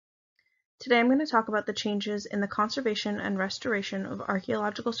Today I'm going to talk about the changes in the conservation and restoration of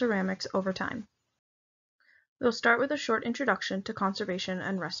archaeological ceramics over time. We'll start with a short introduction to conservation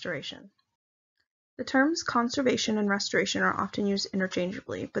and restoration. The terms conservation and restoration are often used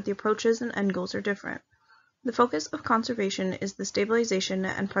interchangeably, but the approaches and end goals are different. The focus of conservation is the stabilization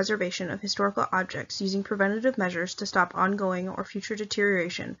and preservation of historical objects using preventative measures to stop ongoing or future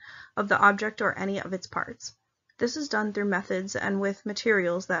deterioration of the object or any of its parts. This is done through methods and with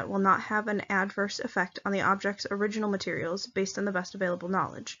materials that will not have an adverse effect on the object's original materials based on the best available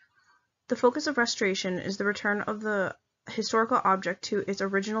knowledge. The focus of restoration is the return of the historical object to its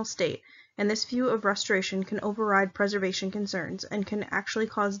original state, and this view of restoration can override preservation concerns and can actually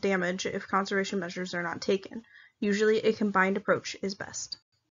cause damage if conservation measures are not taken. Usually, a combined approach is best.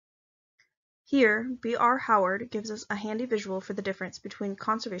 Here, B.R. Howard gives us a handy visual for the difference between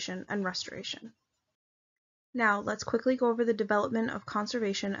conservation and restoration. Now, let's quickly go over the development of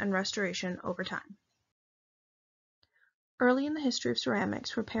conservation and restoration over time. Early in the history of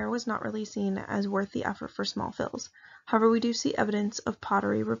ceramics, repair was not really seen as worth the effort for small fills. However, we do see evidence of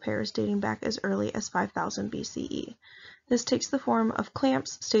pottery repairs dating back as early as 5000 BCE. This takes the form of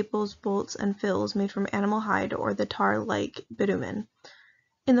clamps, staples, bolts, and fills made from animal hide or the tar-like bitumen.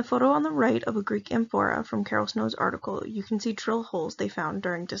 In the photo on the right of a Greek amphora from Carol Snow's article, you can see drill holes they found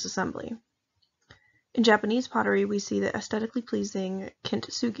during disassembly. In Japanese pottery, we see the aesthetically pleasing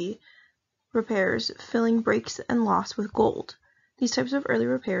kintsugi repairs, filling breaks and loss with gold. These types of early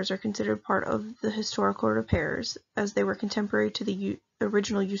repairs are considered part of the historical repairs as they were contemporary to the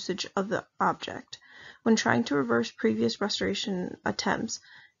original usage of the object. When trying to reverse previous restoration attempts,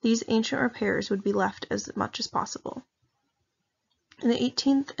 these ancient repairs would be left as much as possible. In the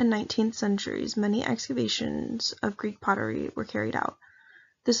 18th and 19th centuries, many excavations of Greek pottery were carried out.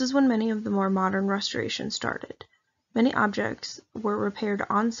 This is when many of the more modern restorations started. Many objects were repaired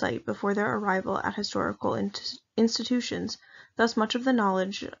on-site before their arrival at historical institutions, thus much of the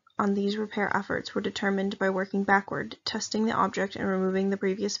knowledge on these repair efforts were determined by working backward, testing the object and removing the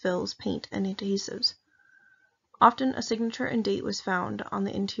previous fills, paint, and adhesives. Often a signature and date was found on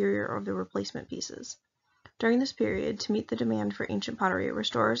the interior of the replacement pieces. During this period, to meet the demand for ancient pottery,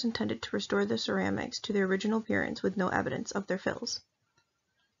 restorers intended to restore the ceramics to their original appearance with no evidence of their fills.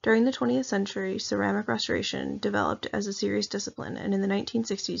 During the 20th century, ceramic restoration developed as a serious discipline, and in the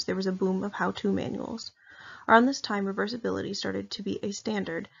 1960s there was a boom of how-to manuals. Around this time, reversibility started to be a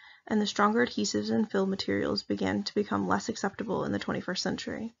standard, and the stronger adhesives and fill materials began to become less acceptable in the 21st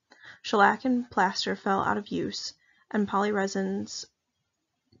century. Shellac and plaster fell out of use, and polyresins,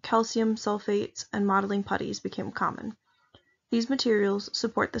 calcium sulfates, and modeling putties became common. These materials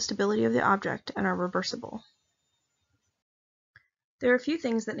support the stability of the object and are reversible. There are a few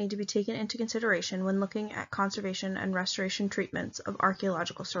things that need to be taken into consideration when looking at conservation and restoration treatments of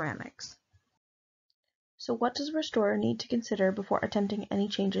archaeological ceramics. So what does a restorer need to consider before attempting any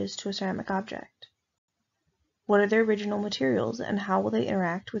changes to a ceramic object? What are their original materials and how will they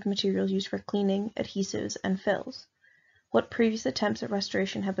interact with materials used for cleaning, adhesives, and fills? What previous attempts at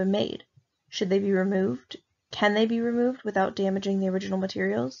restoration have been made? Should they be removed? Can they be removed without damaging the original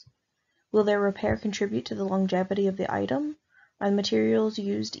materials? Will their repair contribute to the longevity of the item? Are the materials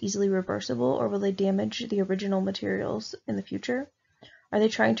used easily reversible, or will they damage the original materials in the future? Are they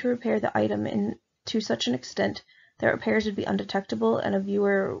trying to repair the item to such an extent that repairs would be undetectable and a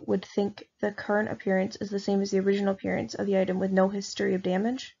viewer would think the current appearance is the same as the original appearance of the item with no history of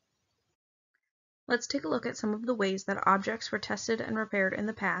damage? Let's take a look at some of the ways that objects were tested and repaired in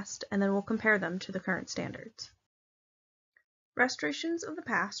the past, and then we'll compare them to the current standards. Restorations of the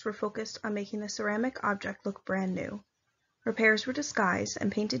past were focused on making the ceramic object look brand new. Repairs were disguised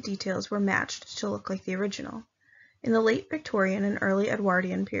and painted details were matched to look like the original. In the late Victorian and early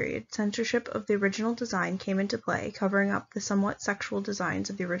Edwardian period, censorship of the original design came into play, covering up the somewhat sexual designs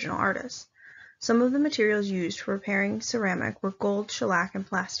of the original artists. Some of the materials used for repairing ceramic were gold, shellac, and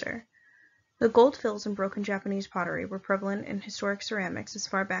plaster. The gold fills in broken Japanese pottery were prevalent in historic ceramics as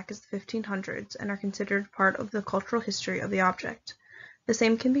far back as the 1500s and are considered part of the cultural history of the object. The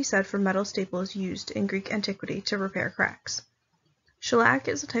same can be said for metal staples used in Greek antiquity to repair cracks. Shellac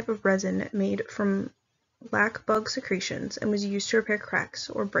is a type of resin made from lac bug secretions and was used to repair cracks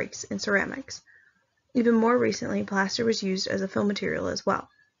or breaks in ceramics. Even more recently, plaster was used as a fill material as well.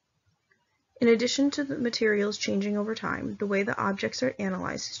 In addition to the materials changing over time, the way the objects are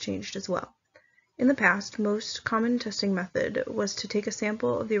analyzed has changed as well. In the past, most common testing method was to take a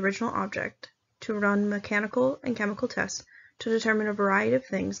sample of the original object, to run mechanical and chemical tests to determine a variety of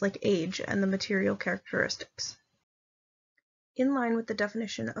things like age and the material characteristics. In line with the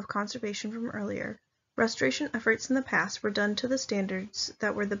definition of conservation from earlier, Restoration efforts in the past were done to the standards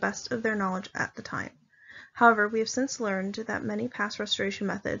that were the best of their knowledge at the time. However, we have since learned that many past restoration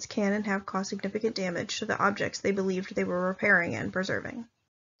methods can and have caused significant damage to the objects they believed they were repairing and preserving.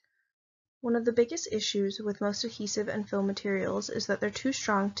 One of the biggest issues with most adhesive and fill materials is that they're too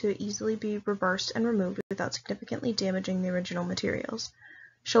strong to easily be reversed and removed without significantly damaging the original materials.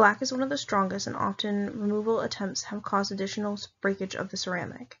 Shellac is one of the strongest, and often removal attempts have caused additional breakage of the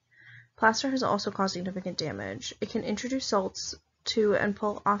ceramic. Plaster has also caused significant damage. It can introduce salts to and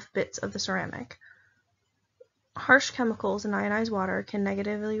pull off bits of the ceramic. Harsh chemicals and ionized water can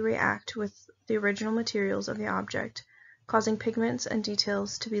negatively react with the original materials of the object, causing pigments and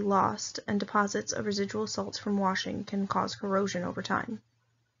details to be lost, and deposits of residual salts from washing can cause corrosion over time.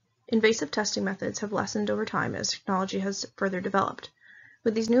 Invasive testing methods have lessened over time as technology has further developed.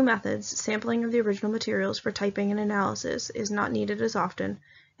 With these new methods, sampling of the original materials for typing and analysis is not needed as often,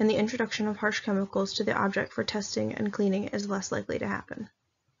 and the introduction of harsh chemicals to the object for testing and cleaning is less likely to happen.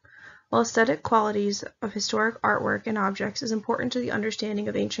 While aesthetic qualities of historic artwork and objects is important to the understanding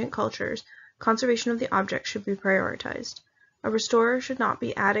of ancient cultures, conservation of the object should be prioritized. A restorer should not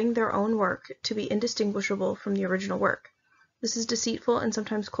be adding their own work to be indistinguishable from the original work. This is deceitful and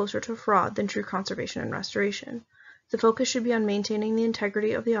sometimes closer to fraud than true conservation and restoration. The focus should be on maintaining the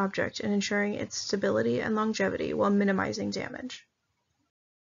integrity of the object and ensuring its stability and longevity while minimizing damage.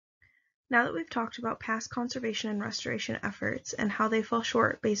 Now that we've talked about past conservation and restoration efforts and how they fall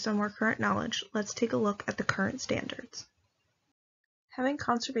short based on more current knowledge, let's take a look at the current standards. Having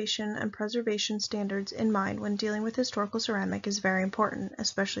conservation and preservation standards in mind when dealing with historical ceramic is very important,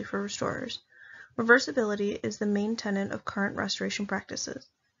 especially for restorers. Reversibility is the main tenet of current restoration practices.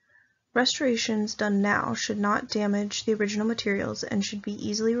 Restorations done now should not damage the original materials and should be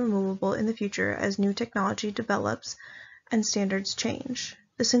easily removable in the future as new technology develops and standards change.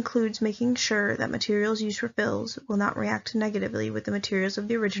 This includes making sure that materials used for fills will not react negatively with the materials of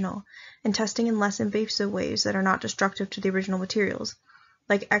the original, and testing in less invasive ways that are not destructive to the original materials,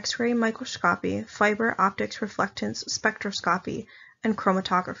 like X-ray microscopy, fiber optics reflectance spectroscopy, and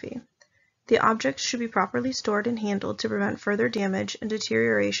chromatography. The objects should be properly stored and handled to prevent further damage and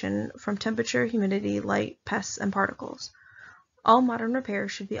deterioration from temperature, humidity, light, pests, and particles. All modern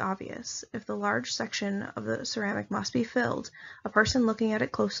repairs should be obvious. If the large section of the ceramic must be filled, a person looking at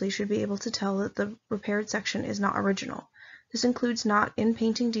it closely should be able to tell that the repaired section is not original. This includes not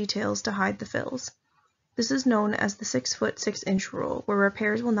in-painting details to hide the fills. This is known as the 6-foot 6-inch rule, where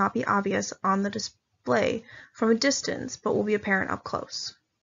repairs will not be obvious on the display from a distance, but will be apparent up close.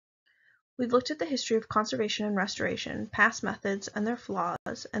 We've looked at the history of conservation and restoration, past methods and their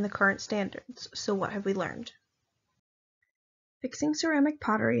flaws, and the current standards. So what have we learned? Fixing ceramic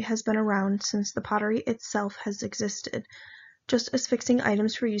pottery has been around since the pottery itself has existed, just as fixing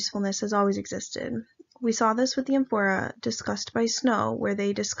items for usefulness has always existed. We saw this with the amphora discussed by Snow, where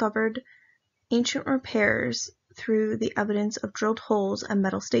they discovered ancient repairs through the evidence of drilled holes and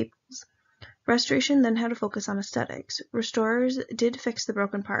metal staples. Restoration then had a focus on aesthetics. Restorers did fix the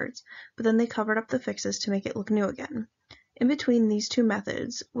broken parts, but then they covered up the fixes to make it look new again. In between these two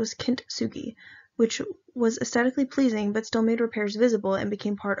methods was kintsugi, which was aesthetically pleasing but still made repairs visible and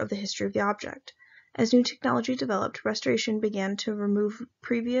became part of the history of the object. As new technology developed, restoration began to remove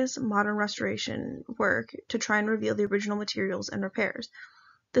previous modern restoration work to try and reveal the original materials and repairs.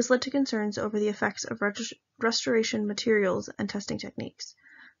 This led to concerns over the effects of restoration materials and testing techniques.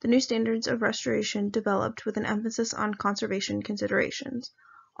 The new standards of restoration developed with an emphasis on conservation considerations.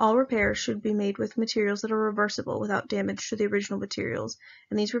 All repairs should be made with materials that are reversible without damage to the original materials,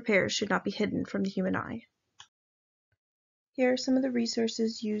 and these repairs should not be hidden from the human eye. Here are some of the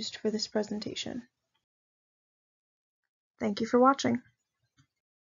resources used for this presentation. Thank you for watching.